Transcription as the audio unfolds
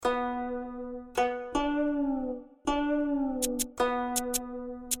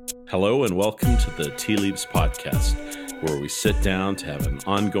Hello and welcome to the Tea Leaves Podcast, where we sit down to have an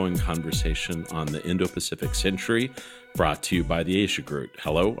ongoing conversation on the Indo-Pacific century, brought to you by the Asia Group.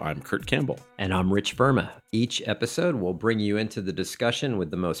 Hello, I'm Kurt Campbell. And I'm Rich Verma. Each episode will bring you into the discussion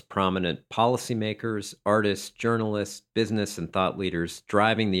with the most prominent policymakers, artists, journalists, business, and thought leaders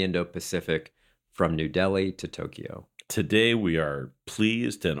driving the Indo-Pacific from New Delhi to Tokyo. Today, we are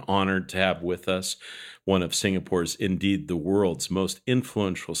pleased and honored to have with us one of Singapore's, indeed the world's, most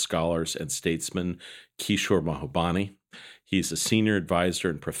influential scholars and statesmen, Kishore Mahbubani. He's a senior advisor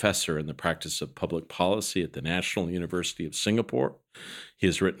and professor in the practice of public policy at the National University of Singapore. He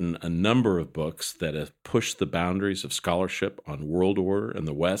has written a number of books that have pushed the boundaries of scholarship on world order in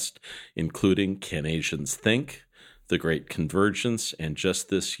the West, including Can Asians Think?, The Great Convergence, and just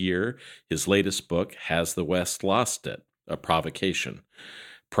this year, his latest book, Has the West Lost It? A Provocation.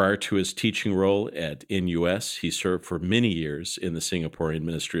 Prior to his teaching role at NUS, he served for many years in the Singaporean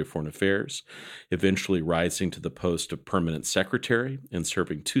Ministry of Foreign Affairs, eventually rising to the post of permanent secretary and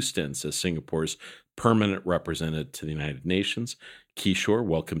serving 2 stints as Singapore's permanent representative to the United Nations. Kishore,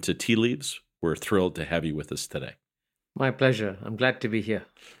 welcome to Tea Leaves. We're thrilled to have you with us today. My pleasure. I'm glad to be here.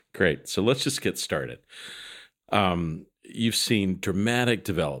 Great. So let's just get started. You've seen dramatic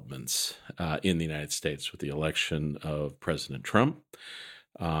developments in the United States with the election of President Trump.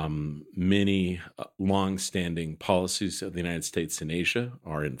 Many long-standing policies of the United States in Asia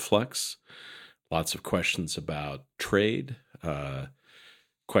are in flux. Lots of questions about trade,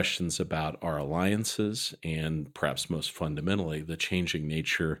 questions about our alliances, and perhaps most fundamentally, the changing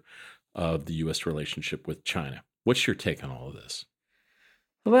nature of the U.S. relationship with China. What's your take on all of this?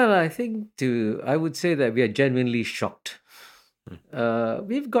 Well, I would say that we are genuinely shocked.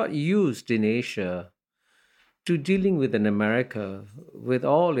 We've got used in Asia to dealing with an America with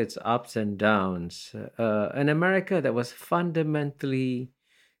all its ups and downs, an America that was fundamentally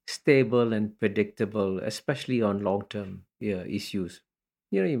stable and predictable, especially on long-term issues.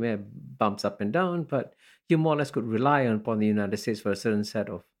 You may have bumps up and down, but you more or less could rely upon the United States for a certain set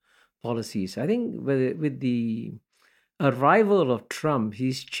of policies. I think with the arrival of Trump,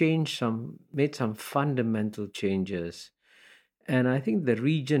 he's made some fundamental changes. And I think the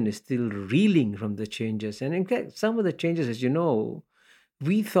region is still reeling from the changes. And in fact, some of the changes, as you know,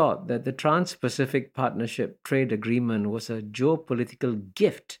 we thought that the Trans-Pacific Partnership Trade Agreement was a geopolitical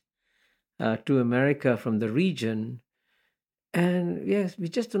gift to America from the region. And yes, we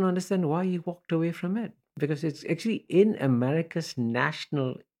just don't understand why he walked away from it. Because it's actually in America's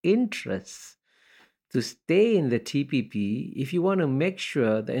national interests to stay in the TPP if you want to make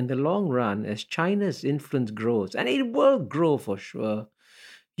sure that in the long run, as China's influence grows, and it will grow for sure,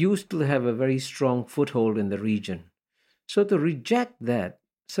 you still have a very strong foothold in the region. So to reject that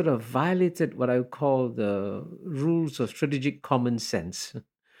sort of violated what I would call the rules of strategic common sense.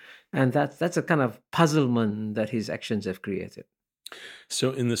 And that's a kind of puzzlement that his actions have created.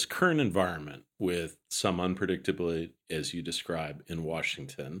 So in this current environment with some unpredictability, as you describe, in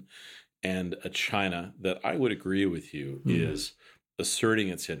Washington, and a China that I would agree with you is asserting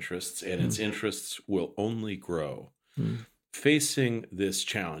its interests, and its interests will only grow. Facing this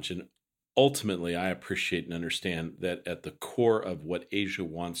challenge, and ultimately I appreciate and understand that at the core of what Asia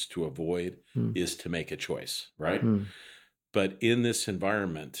wants to avoid is to make a choice, right? But in this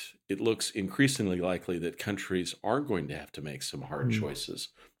environment, it looks increasingly likely that countries are going to have to make some hard choices.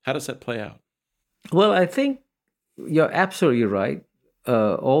 How does that play out? Well, I think you're absolutely right.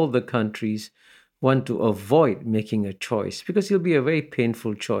 All the countries want to avoid making a choice because it'll be a very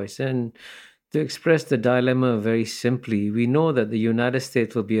painful choice. And to express the dilemma very simply, we know that the United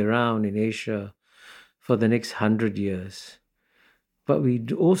States will be around in Asia for the next 100 years. But we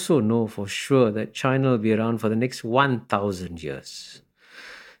also know for sure that China will be around for the next 1,000 years.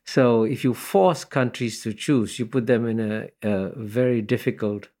 So if you force countries to choose, you put them in a very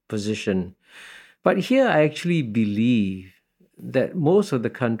difficult position. But here I actually believe that most of the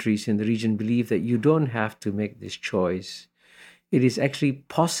countries in the region believe that you don't have to make this choice. It is actually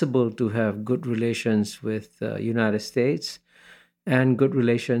possible to have good relations with the United States and good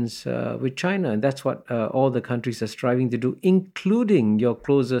relations with China. And that's what all the countries are striving to do, including your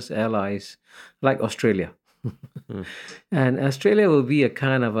closest allies like Australia. And Australia will be a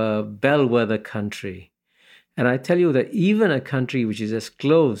kind of a bellwether country. And I tell you that even a country which is as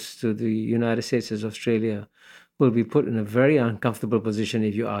close to the United States as Australia will be put in a very uncomfortable position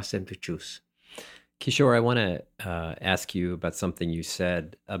if you ask them to choose. Kishore, I want to ask you about something you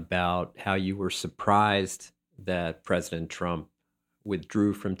said about how you were surprised that President Trump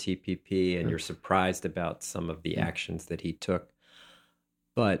withdrew from TPP, and you're surprised about some of the actions that he took.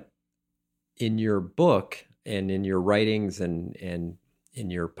 But in your book and in your writings and in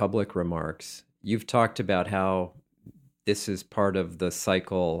your public remarks, you've talked about how this is part of the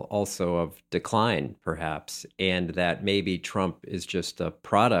cycle also of decline, perhaps, and that maybe Trump is just a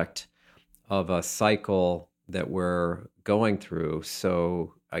product of a cycle that we're going through.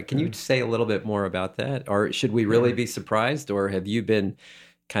 So can you say a little bit more about that? Or should we really be surprised? Or have you been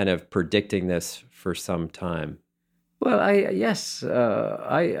kind of predicting this for some time? Well, I've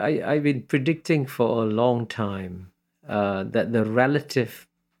been predicting for a long time that the relative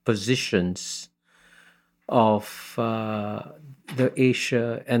positions of the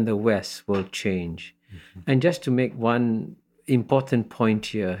Asia and the West will change. Mm-hmm. And just to make one important point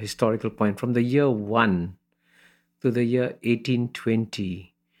here, historical point, from the year 1 to the year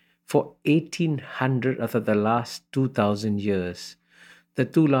 1820, for 1800 out of the last 2,000 years, the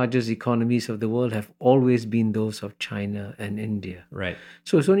two largest economies of the world have always been those of China and India. Right.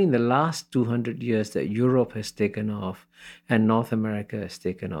 So it's only in the last 200 years that Europe has taken off and North America has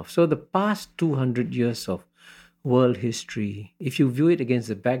taken off. So the past 200 years of world history, if you view it against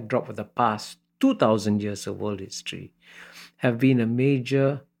the backdrop of the past 2,000 years of world history, have been a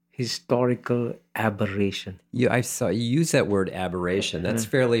major historical aberration. I saw you use that word aberration. That's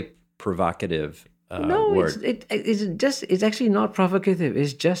fairly provocative. No, it's actually not provocative.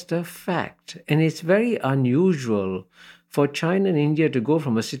 It's just a fact. And it's very unusual for China and India to go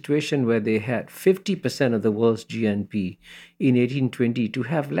from a situation where they had 50% of the world's GNP in 1820 to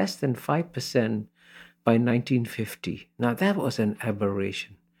have less than 5% by 1950. Now, that was an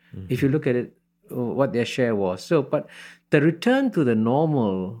aberration. Mm-hmm. If you look at it, what their share was. But the return to the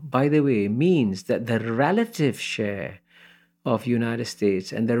normal, by the way, means that the relative share of United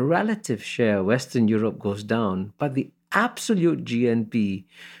States and the relative share of Western Europe goes down, but the absolute GNP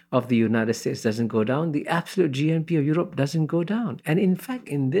of the United States doesn't go down. The absolute GNP of Europe doesn't go down. And in fact,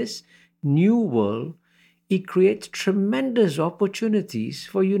 in this new world, it creates tremendous opportunities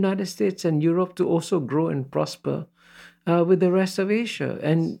for United States and Europe to also grow and prosper with the rest of Asia.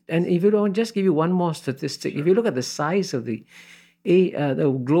 And if you don't, just give you one more statistic. If you look at the size of the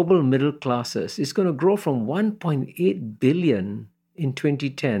global middle classes, it's going to grow from 1.8 billion in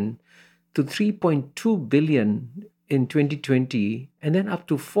 2010 to 3.2 billion in 2020, and then up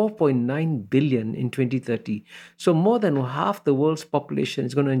to 4.9 billion in 2030. So more than half the world's population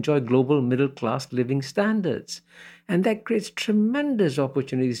is going to enjoy global middle class living standards. And that creates tremendous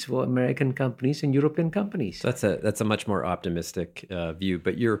opportunities for American companies and European companies. So that's a much more optimistic view.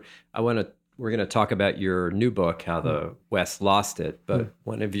 But we're going to talk about your new book, How the West Lost It. But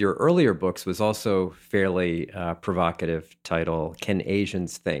one of your earlier books was also fairly provocative, title, Can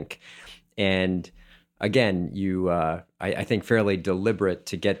Asians Think? And again, you, I think, fairly deliberate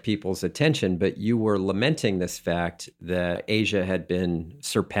to get people's attention, but you were lamenting this fact that Asia had been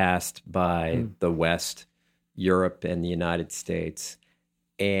surpassed by the West, Europe, and the United States.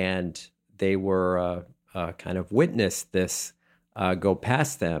 And they were kind of witnessed this go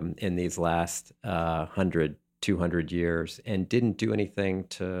past them in these last 100, 200 years and didn't do anything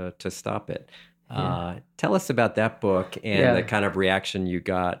to stop it. Tell us about that book and the kind of reaction you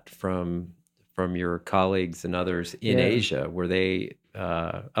got from your colleagues and others in Asia. Were they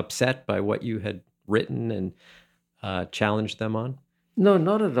upset by what you had written and challenged them on? No,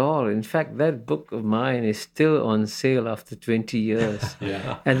 not at all. In fact, that book of mine is still on sale after 20 years.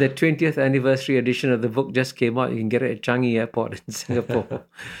 And the 20th anniversary edition of the book just came out. You can get it at Changi Airport in Singapore.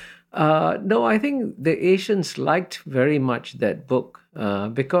 No, I think the Asians liked very much that book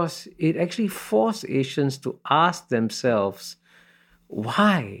because it actually forced Asians to ask themselves,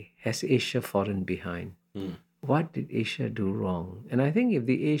 why has Asia fallen behind? What did Asia do wrong? And I think if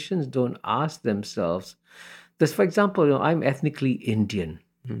the Asians don't ask themselves, for example, I'm ethnically Indian.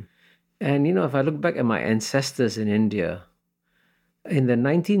 And, if I look back at my ancestors in India, in the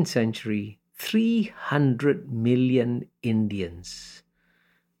 19th century, 300 million Indians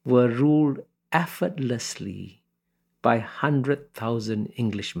were ruled effortlessly by 100,000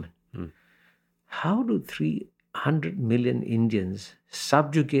 Englishmen. How do 300 million Indians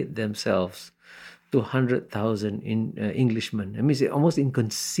subjugate themselves to 100,000 Englishmen? I mean, it's almost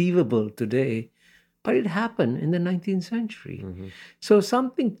inconceivable today. But it happened in the 19th century. So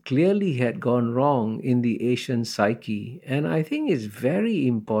something clearly had gone wrong in the Asian psyche. And I think it's very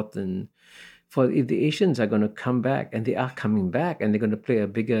important if the Asians are going to come back, and they are coming back, and they're going to play a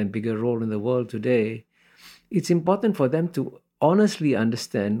bigger and bigger role in the world today, it's important for them to honestly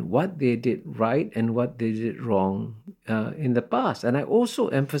understand what they did right and what they did wrong in the past. And I also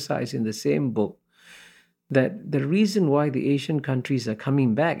emphasize in the same book that the reason why the Asian countries are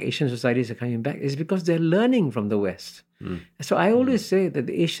coming back, Asian societies are coming back, is because they're learning from the West. So I always say that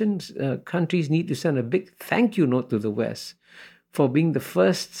the Asian countries need to send a big thank you note to the West for being the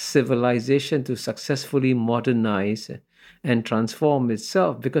first civilization to successfully modernize and transform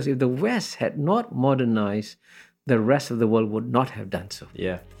itself. Because if the West had not modernized, the rest of the world would not have done so.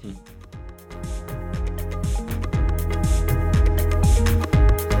 Yeah.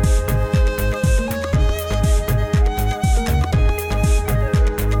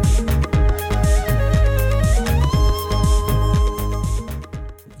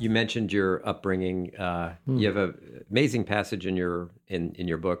 You mentioned your upbringing. You have an amazing passage in your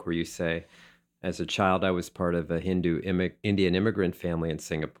book where you say, as a child, I was part of a Indian immigrant family in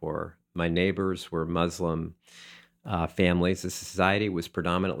Singapore. My neighbors were Muslim families. The society was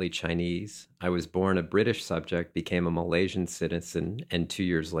predominantly Chinese. I was born a British subject, became a Malaysian citizen, and 2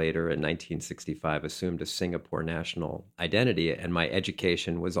 years later, in 1965, assumed a Singapore national identity, and my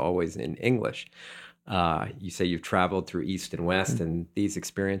education was always in English. You say you've traveled through East and West, and these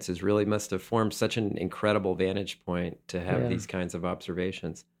experiences really must have formed such an incredible vantage point to have these kinds of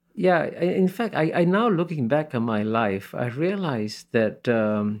observations. Yeah, in fact, I now looking back on my life, I realized that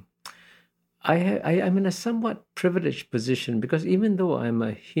I'm in a somewhat privileged position, because even though I'm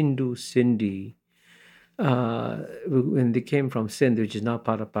a Hindu Sindhi, when they came from Sindh, which is now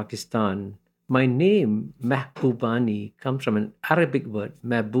part of Pakistan, my name, Mahbubani, comes from an Arabic word,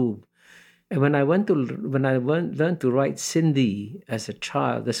 Mahbub. And when I learned to write Sindhi as a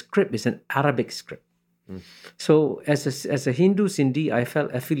child, the script is an Arabic script. So as a Hindu Sindhi, I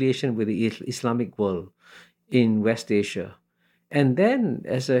felt affiliation with the Islamic world in West Asia. And then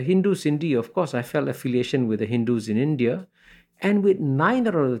as a Hindu Sindhi, of course, I felt affiliation with the Hindus in India and with 9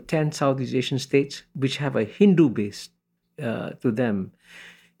 out of the 10 Southeast Asian states which have a Hindu base to them.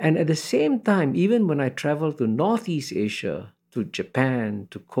 And at the same time, even when I traveled to Northeast Asia, to Japan,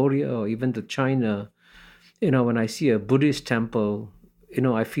 to Korea, or even to China, when I see a Buddhist temple,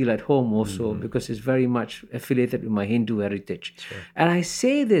 I feel at home also, because it's very much affiliated with my Hindu heritage. Sure. And I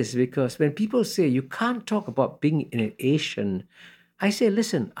say this because when people say you can't talk about being an Asian, I say,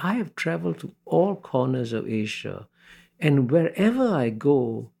 listen, I have traveled to all corners of Asia, and wherever I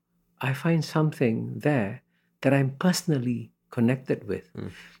go, I find something there that I'm personally connected with.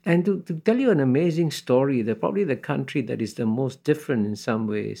 And to tell you an amazing story, probably the country that is the most different in some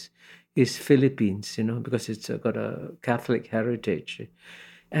ways is Philippines, because it's got a Catholic heritage.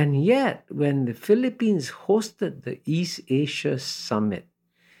 And yet, when the Philippines hosted the East Asia Summit,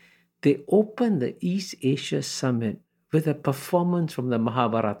 they opened the East Asia Summit with a performance from the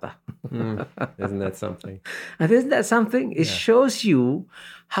Mahabharata. Isn't that something? And isn't that something? It shows you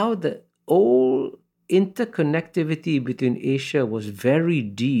how the old interconnectivity between Asia was very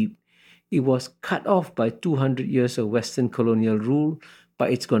deep. It was cut off by 200 years of Western colonial rule,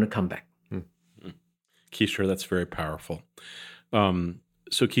 but it's going to come back. Kishore, that's very powerful.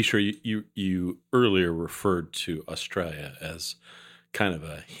 So Kishore, you earlier referred to Australia as kind of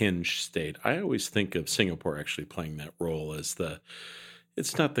a hinge state. I always think of Singapore actually playing that role as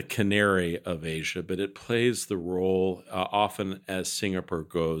it's not the canary of Asia, but it plays the role often as Singapore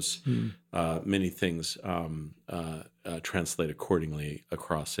goes. Many things translate accordingly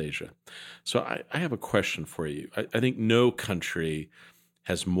across Asia. So I have a question for you. I think no country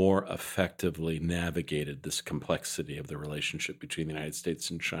has more effectively navigated this complexity of the relationship between the United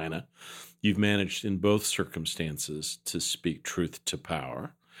States and China. You've managed in both circumstances to speak truth to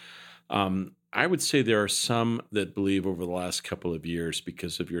power. I would say there are some that believe over the last couple of years,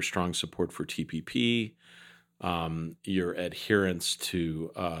 because of your strong support for TPP, your adherence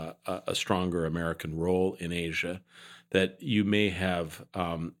to a stronger American role in Asia, that you may have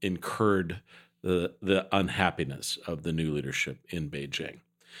incurred the unhappiness of the new leadership in Beijing.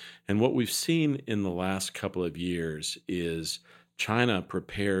 And what we've seen in the last couple of years is China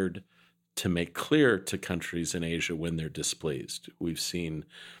prepared to make clear to countries in Asia when they're displeased. We've seen,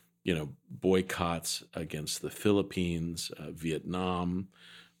 boycotts against the Philippines, Vietnam,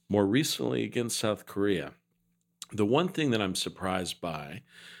 more recently against South Korea. The one thing that I'm surprised by,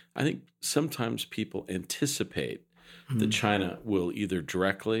 I think sometimes people anticipate that China will either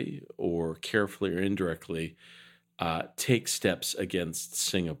directly or carefully or indirectly take steps against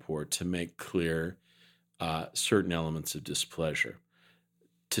Singapore to make clear certain elements of displeasure.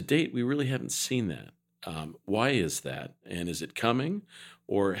 To date, we really haven't seen that. Why is that? And is it coming?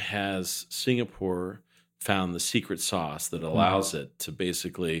 Or has Singapore found the secret sauce that allows it to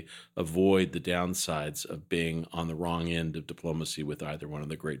basically avoid the downsides of being on the wrong end of diplomacy with either one of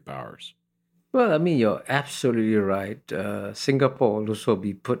the great powers? Well, I mean, you're absolutely right. Singapore will also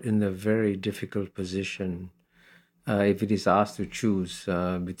be put in a very difficult position if it is asked to choose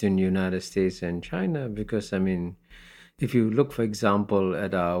between the United States and China, because, I mean, if you look, for example,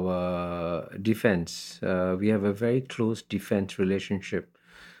 at our defense, we have a very close defense relationship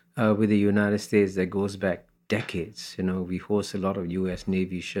with the United States that goes back decades. We host a lot of U.S.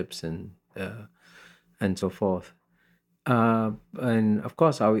 Navy ships and so forth. And of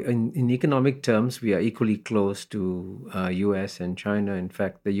course, in economic terms, we are equally close to U.S. and China. In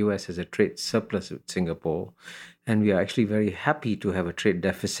fact, the U.S. has a trade surplus with Singapore, and we are actually very happy to have a trade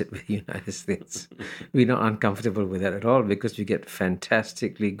deficit with the United States. We're not uncomfortable with that at all because we get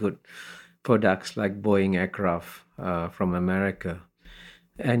fantastically good products like Boeing aircraft from America.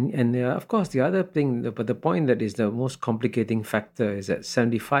 And of course, the other thing, but the point that is the most complicating factor is that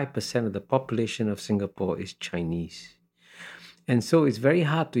 75% of the population of Singapore is Chinese. And so it's very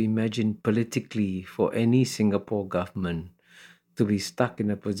hard to imagine politically for any Singapore government to be stuck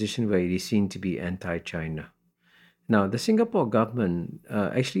in a position where it is seen to be anti-China. Now, the Singapore government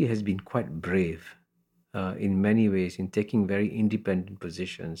actually has been quite brave in many ways in taking very independent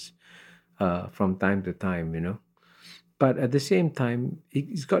positions from time to time, But at the same time,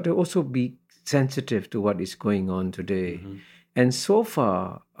 it's got to also be sensitive to what is going on today. Mm-hmm. And so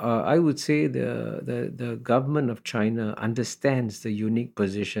far, I would say the government of China understands the unique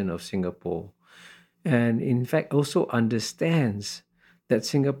position of Singapore. And in fact, also understands that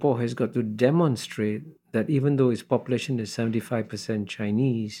Singapore has got to demonstrate that even though its population is 75%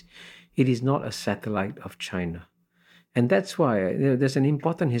 Chinese, it is not a satellite of China. And that's why there's an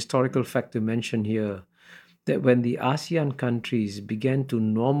important historical fact to mention here, that when the ASEAN countries began to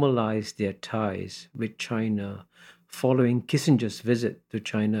normalize their ties with China following Kissinger's visit to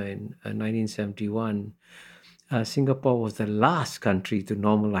China in 1971, Singapore was the last country to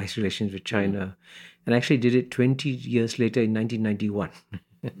normalize relations with China, and actually did it 20 years later in 1991.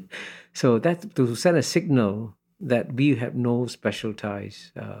 So that to send a signal that we have no special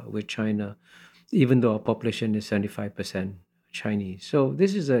ties with China, even though our population is 75% Chinese. So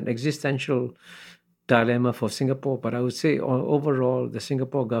this is an existential dilemma for Singapore, but I would say overall the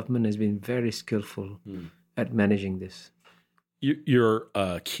Singapore government has been very skillful at managing this. You're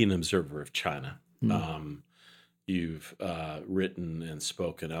a keen observer of China. You've written and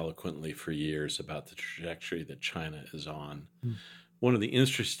spoken eloquently for years about the trajectory that China is on. One of the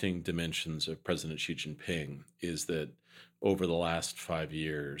interesting dimensions of President Xi Jinping is that over the last 5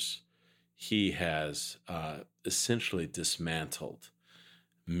 years, he has essentially dismantled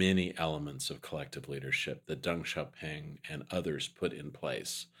many elements of collective leadership that Deng Xiaoping and others put in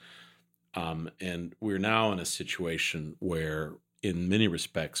place. And we're now in a situation where, in many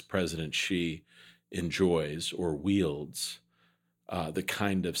respects, President Xi enjoys or wields the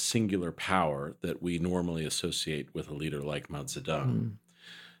kind of singular power that we normally associate with a leader like Mao Zedong.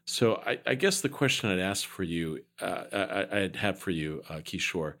 So I guess the question I'd ask for you, I'd have for you,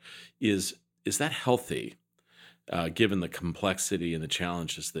 Kishore, is that healthy, given the complexity and the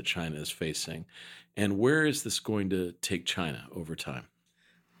challenges that China is facing? And where is this going to take China over time?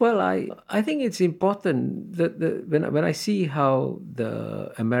 Well, I think it's important that when I see how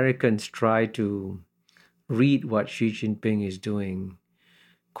the Americans try to read what Xi Jinping is doing,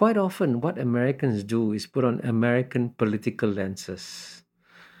 quite often what Americans do is put on American political lenses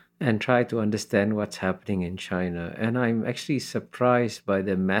and try to understand what's happening in China. And I'm actually surprised by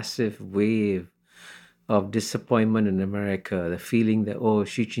the massive wave of disappointment in America, the feeling that,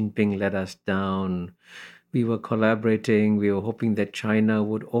 Xi Jinping let us down. We were collaborating. We were hoping that China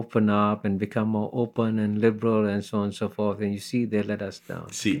would open up and become more open and liberal and so on and so forth. And you see, they let us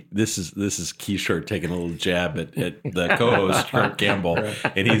down. See, this is Kishore taking a little jab at the co-host, Kurt Campbell.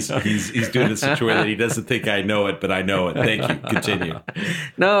 And he's doing it in such a way that he doesn't think I know it, but I know it. Thank you. Continue.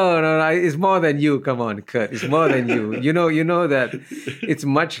 No, it's more than you. Come on, Kurt. It's more than you. You know that it's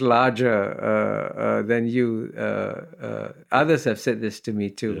much larger than you. Others have said this to me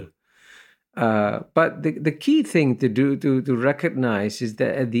too. Yeah. But the key thing to do to recognize is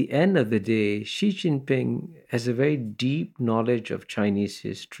that at the end of the day, Xi Jinping has a very deep knowledge of Chinese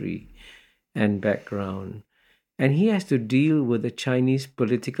history and background, and he has to deal with the Chinese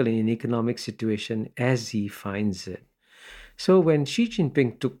political and economic situation as he finds it. So when Xi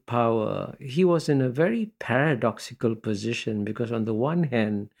Jinping took power, he was in a very paradoxical position because on the one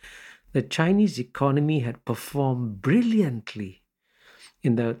hand, the Chinese economy had performed brilliantly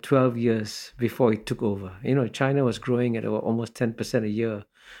in the 12 years before he took over. China was growing at almost 10% a year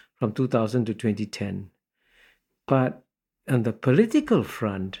from 2000 to 2010. But on the political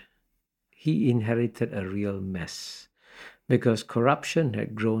front, he inherited a real mess because corruption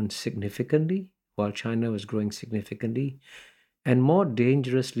had grown significantly while China was growing significantly. And more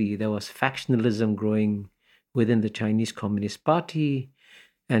dangerously, there was factionalism growing within the Chinese Communist Party.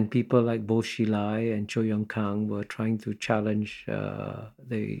 And people like Bo Xilai and Cho Yong-kang were trying to challenge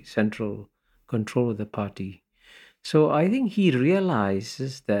the central control of the party. So I think he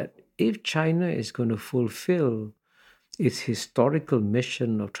realizes that if China is going to fulfill its historical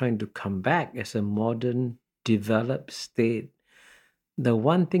mission of trying to come back as a modern, developed state, the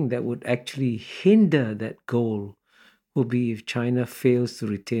one thing that would actually hinder that goal will be if China fails to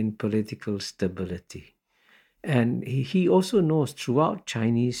retain political stability. And he also knows throughout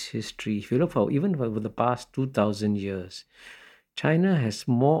Chinese history, if you look for even over the past 2,000 years, China has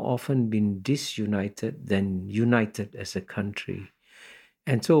more often been disunited than united as a country.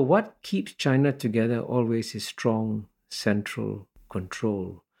 And so what keeps China together always is strong central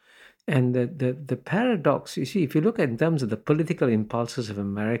control. And the paradox, you see, if you look at in terms of the political impulses of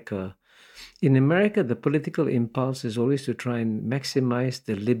America, in America, the political impulse is always to try and maximize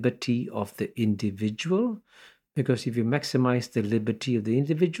the liberty of the individual, because if you maximize the liberty of the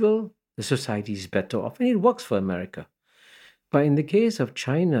individual, the society is better off, and it works for America. But in the case of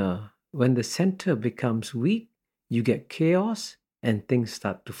China, when the center becomes weak, you get chaos and things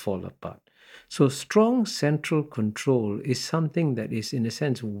start to fall apart. So strong central control is something that is, in a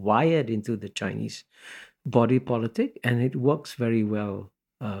sense, wired into the Chinese body politic, and it works very well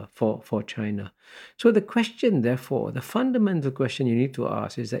for China. So the question, therefore, the fundamental question you need to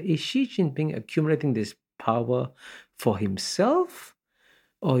ask is that is Xi Jinping accumulating this power for himself,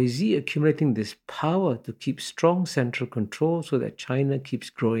 or is he accumulating this power to keep strong central control so that China keeps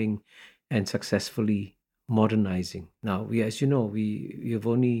growing and successfully modernizing? Now, as you know, we've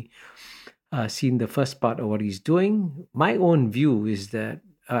only seen the first part of what he's doing. My own view is that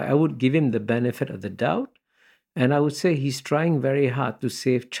I would give him the benefit of the doubt, and I would say he's trying very hard to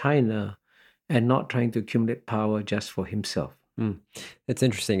save China and not trying to accumulate power just for himself. It's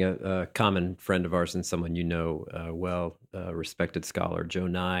interesting. A common friend of ours and someone you know well, respected scholar, Joe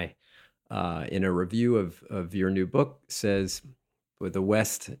Nye, in a review of your new book, says the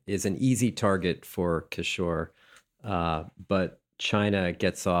West is an easy target for Kishore, but China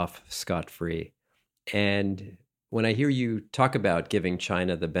gets off scot-free. And when I hear you talk about giving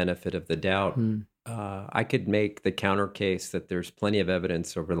China the benefit of the doubt, I could make the counter case that there's plenty of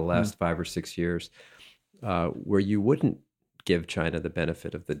evidence over the last 5 or 6 years where you wouldn't give China the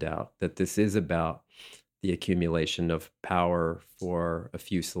benefit of the doubt, that this is about the accumulation of power for a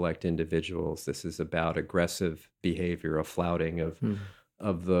few select individuals. This is about aggressive behavior, a flouting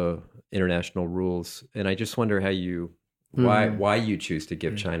of the international rules. And I just wonder why you choose to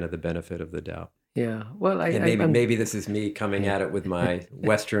give China the benefit of the doubt. Yeah, well, maybe this is me coming at it with my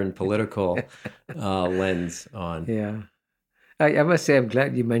Western political lens on. Yeah. I must say, I'm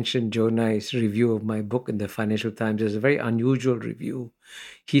glad you mentioned Joe Nye's review of my book in the Financial Times. It's a very unusual review.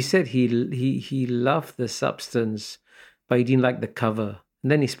 He said he loved the substance, but he didn't like the cover.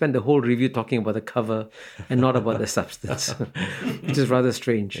 And then he spent the whole review talking about the cover and not about the substance, which is rather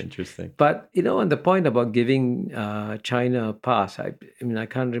strange. Interesting. But, on the point about giving China a pass, I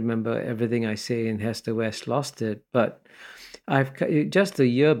can't remember everything I say in Has the West Lost It, but just a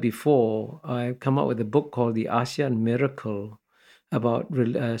year before, I've come out with a book called The ASEAN Miracle, about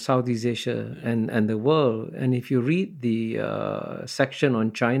Southeast Asia and the world. And if you read the section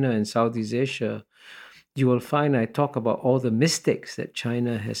on China and Southeast Asia, you will find I talk about all the mistakes that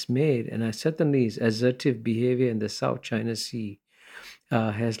China has made. And certainly its assertive behavior in the South China Sea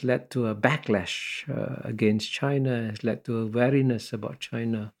has led to a backlash against China, has led to a wariness about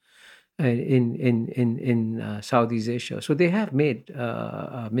China in Southeast Asia. So they have made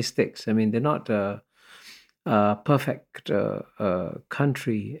mistakes. I mean, they're not perfect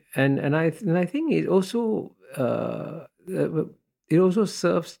country, and I think it also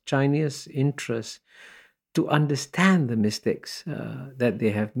serves China's interests to understand the mistakes that they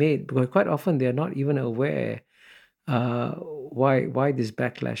have made, because quite often they are not even aware why this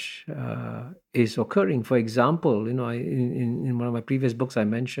backlash is occurring. For example, in one of my previous books I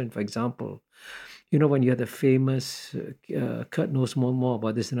mentioned, for example, when you had the famous, Kurt knows more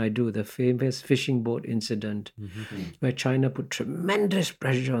about this than I do, the famous fishing boat incident, where China put tremendous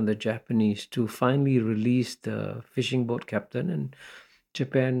pressure on the Japanese to finally release the fishing boat captain, and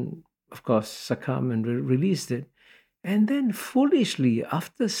Japan, of course, succumbed and released it. And then foolishly,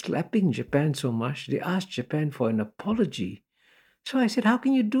 after slapping Japan so much, they asked Japan for an apology. So I said, how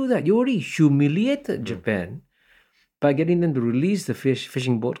can you do that? You already humiliated Japan by getting them to release the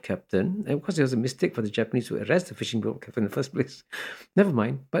fishing boat captain. And of course, it was a mistake for the Japanese to arrest the fishing boat captain in the first place. Never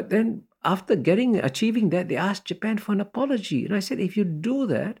mind. But then after achieving that, they asked Japan for an apology. And I said, if you do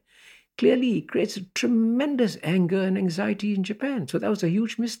that, clearly it creates a tremendous anger and anxiety in Japan. So that was a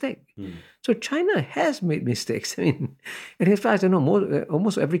huge mistake. So China has made mistakes. I mean, and as far as I know,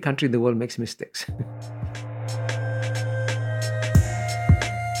 almost every country in the world makes mistakes.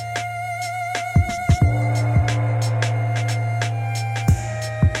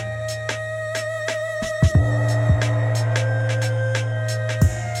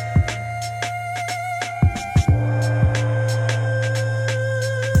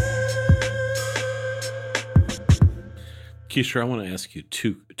 Kishore, I want to ask you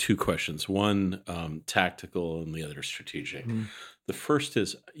two questions. One tactical and the other strategic. The first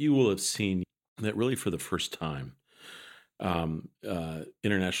is, you will have seen that really for the first time,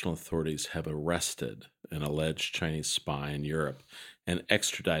 international authorities have arrested an alleged Chinese spy in Europe and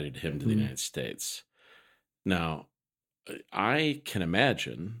extradited him to the United States. Now, I can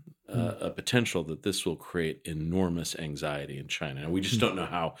imagine a potential that this will create enormous anxiety in China. And we just don't know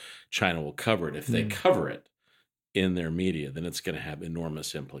how China will cover it. If they cover it in their media, then it's going to have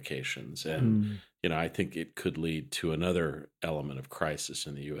enormous implications. And, I think it could lead to another element of crisis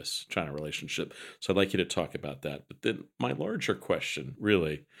in the U.S.-China relationship. So I'd like you to talk about that. But then my larger question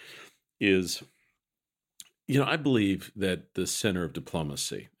really is, I believe that the center of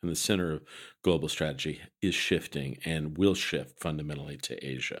diplomacy and the center of global strategy is shifting and will shift fundamentally to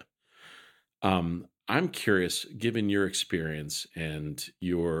Asia. I'm curious, given your experience and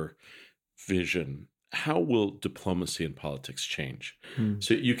your vision, how will diplomacy and politics change?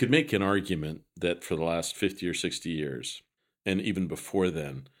 So you could make an argument that for the last 50 or 60 years, and even before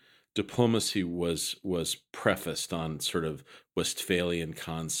then, diplomacy was prefaced on sort of Westphalian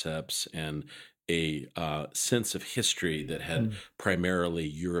concepts and a sense of history that had primarily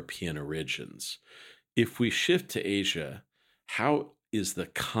European origins. If we shift to Asia, how is the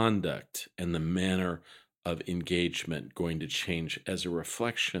conduct and the manner of engagement going to change as a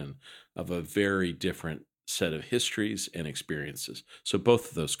reflection of a very different set of histories and experiences? So both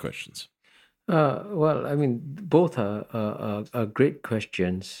of those questions. Well, I mean, both are great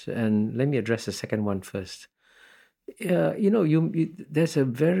questions. And let me address the second one first. There's a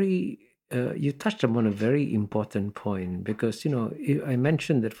very, you touched upon a very important point because, I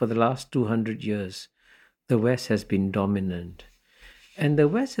mentioned that for the last 200 years, the West has been dominant. And the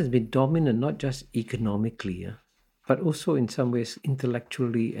West has been dominant not just economically, but also in some ways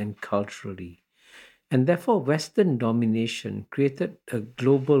intellectually and culturally. And therefore, Western domination created a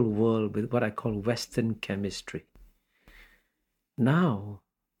global world with what I call Western chemistry. Now,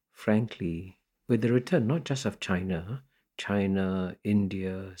 frankly, with the return not just of China,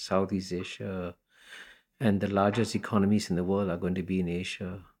 India, Southeast Asia, and the largest economies in the world are going to be in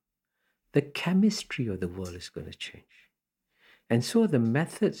Asia, the chemistry of the world is going to change. And so the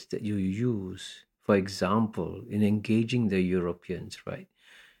methods that you use, for example, in engaging the Europeans, right?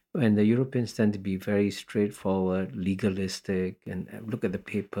 And the Europeans tend to be very straightforward, legalistic, and look at the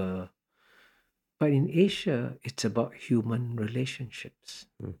paper. But in Asia, it's about human relationships.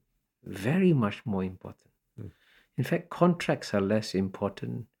 Very much more important. In fact, contracts are less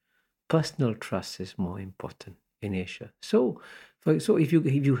important. Personal trust is more important in Asia. So if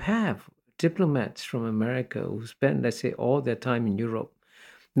you have diplomats from America who spend, let's say, all their time in Europe,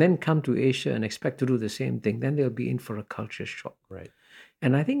 then come to Asia and expect to do the same thing, then they'll be in for a culture shock. Right.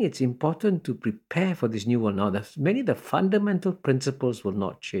 And I think it's important to prepare for this new world now. Many of the fundamental principles will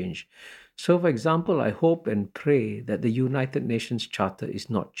not change. So, for example, I hope and pray that the United Nations Charter is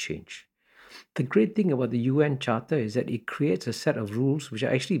not changed. The great thing about the UN Charter is that it creates a set of rules which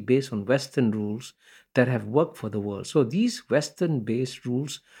are actually based on Western rules that have worked for the world. So these Western-based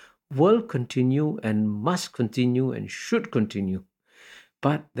rules will continue and must continue and should continue.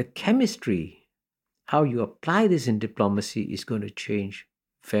 But the chemistry, how you apply this in diplomacy, is going to change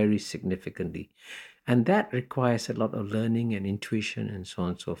very significantly. And that requires a lot of learning and intuition and so on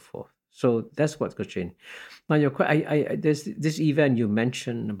and so forth. So that's what's going to change. Now, there's this event you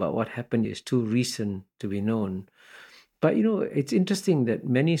mentioned about what happened is too recent to be known. But, it's interesting that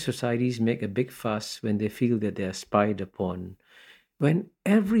many societies make a big fuss when they feel that they are spied upon, when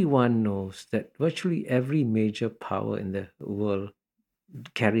everyone knows that virtually every major power in the world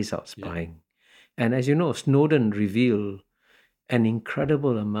carries out spying. Yeah. And as you know, Snowden revealed an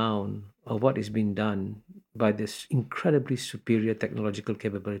incredible amount of what is being done by this incredibly superior technological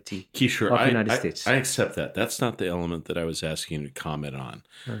capability Kishore, of the United States. I accept that. That's not the element that I was asking you to comment on.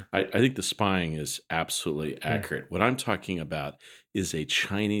 I think the spying is absolutely accurate. What I'm talking about is a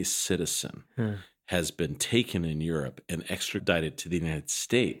Chinese citizen has been taken in Europe and extradited to the United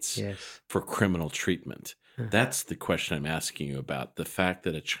States for criminal treatment. That's the question I'm asking you about. The fact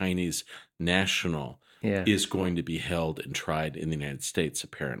that a Chinese national Yeah. is going to be held and tried in the United States,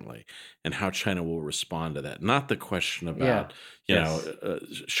 apparently, and how China will respond to that. Not the question about,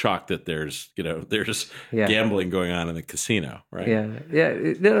 shock that there's gambling going on in the casino, right?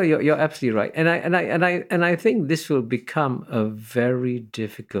 Yeah. No, you're absolutely right, and I think this will become a very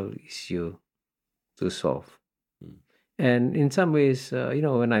difficult issue to solve. And in some ways,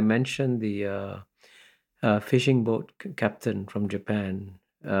 when I mentioned the fishing boat captain from Japan,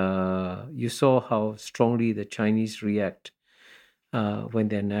 you saw how strongly the Chinese react when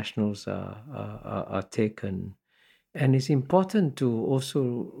their nationals are taken. And it's important to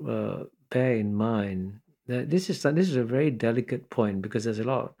also bear in mind that this is a very delicate point, because there's a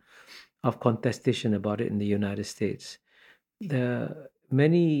lot of contestation about it in the United States.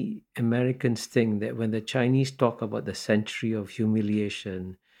 Many Americans think that when the Chinese talk about the century of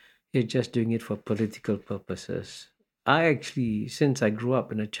humiliation, they're just doing it for political purposes. I actually, since I grew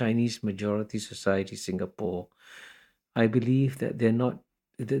up in a Chinese majority society, Singapore, I believe that they're not,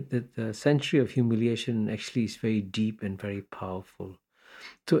 the century of humiliation actually is very deep and very powerful.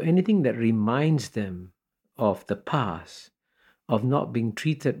 So anything that reminds them of the past, of not being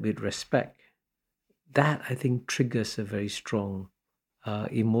treated with respect, that I think triggers a very strong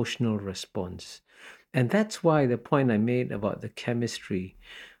emotional response. And that's why the point I made about the chemistry,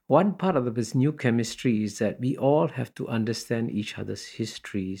 one part of this new chemistry is that we all have to understand each other's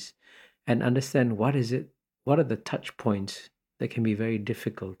histories and understand what are the touch points that can be very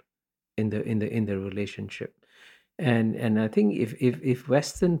difficult in the relationship. And I think if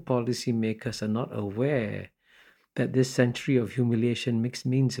Western policymakers are not aware that this century of humiliation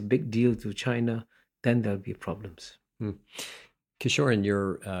means a big deal to China, then there'll be problems. Kishore, in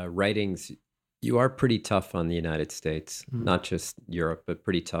your writings, you are pretty tough on the United States, not just Europe, but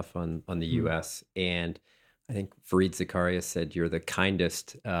pretty tough on the U.S. And I think Fareed Zakaria said you're the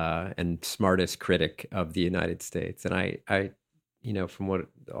kindest and smartest critic of the United States. And I from what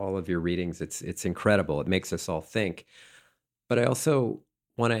all of your readings, it's incredible. It makes us all think. But I also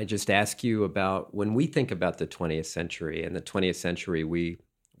want to just ask you about, when we think about the 20th century, and the 20th century we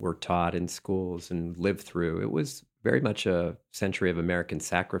were taught in schools and lived through, it was very much a century of American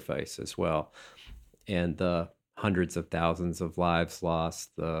sacrifice as well. And the hundreds of thousands of lives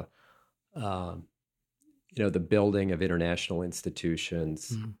lost, the building of international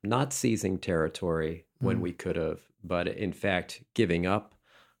institutions, not seizing territory when we could have, but in fact giving up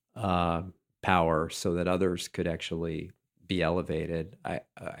power so that others could actually be elevated.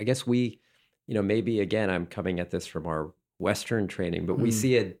 I guess we, maybe again, I'm coming at this from our Western training, but we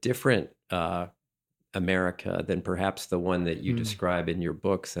see a different America than perhaps the one that you describe in your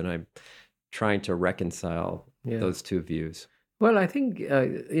books. And I'm trying to reconcile those two views. Well, I think,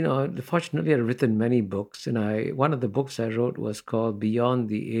 fortunately, I've written many books, and one of the books I wrote was called Beyond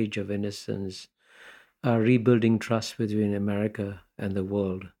the Age of Innocence, Rebuilding Trust Between America and the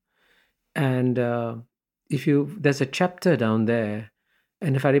World. And there's a chapter down there,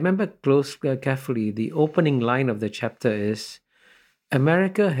 and if I remember carefully, the opening line of the chapter is,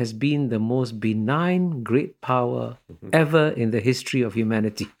 America has been the most benign great power ever in the history of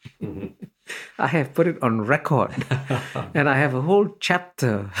humanity. I have put it on record. And I have a whole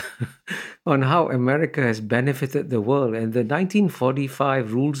chapter on how America has benefited the world. And the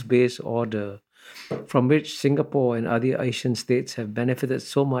 1945 rules-based order, from which Singapore and other Asian states have benefited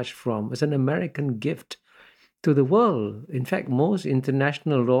so much from, is an American gift to the world. In fact, most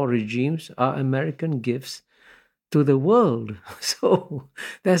international law regimes are American gifts to the world. So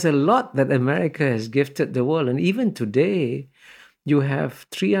there's a lot that America has gifted the world. And even today, you have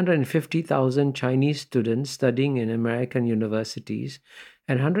 350,000 Chinese students studying in American universities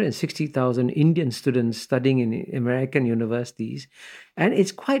and 160,000 Indian students studying in American universities. And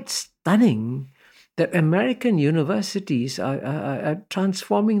it's quite stunning that American universities are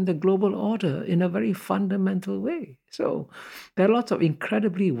transforming the global order in a very fundamental way. So there are lots of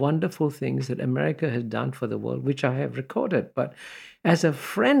incredibly wonderful things that America has done for the world, which I have recorded. But as a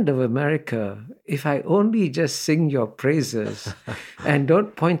friend of America, if I only just sing your praises and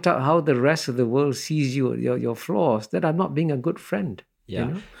don't point out how the rest of the world sees you, your flaws, then I'm not being a good friend.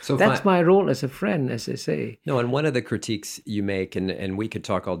 Yeah. So that's my role as a friend, as I say. No, and one of the critiques you make, and we could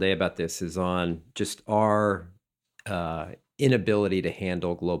talk all day about this, is on just our inability to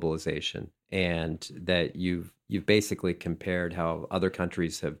handle globalization, and that you've basically compared how other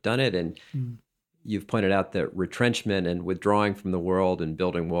countries have done it, and you've pointed out that retrenchment and withdrawing from the world and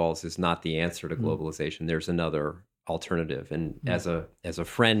building walls is not the answer to globalization. There's another alternative. And as a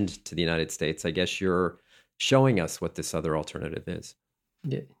friend to the United States, I guess you're showing us what this other alternative is.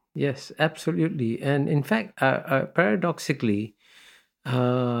 Yeah, yes, absolutely. And in fact, paradoxically,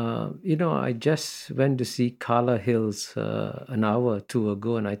 I just went to see Carla Hills an hour or two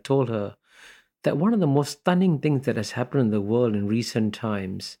ago, and I told her that one of the most stunning things that has happened in the world in recent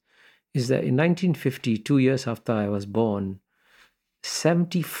times is that in 1950, 2 years after I was born,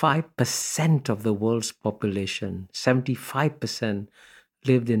 75% of the world's population, 75%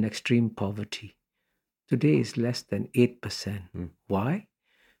 lived in extreme poverty. Today is less than 8%. Why?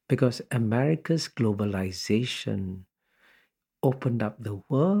 Because America's globalization opened up the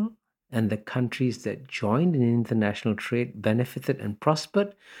world, and the countries that joined in international trade benefited and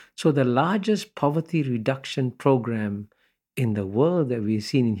prospered. So the largest poverty reduction program in the world that we've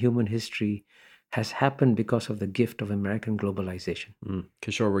seen in human history has happened because of the gift of American globalization.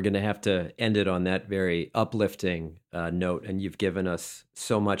 Kishore, we're going to have to end it on that very uplifting note, and you've given us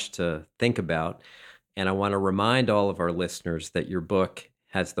so much to think about. And I want to remind all of our listeners that your book,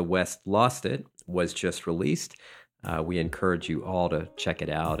 Has the West Lost It?, was just released. We encourage you all to check it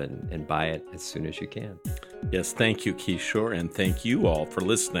out and buy it as soon as you can. Yes, thank you, Kishore, and thank you all for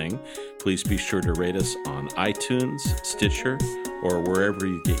listening. Please be sure to rate us on iTunes, Stitcher, or wherever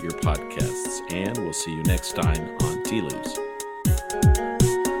you get your podcasts. And we'll see you next time on Tea Leaves.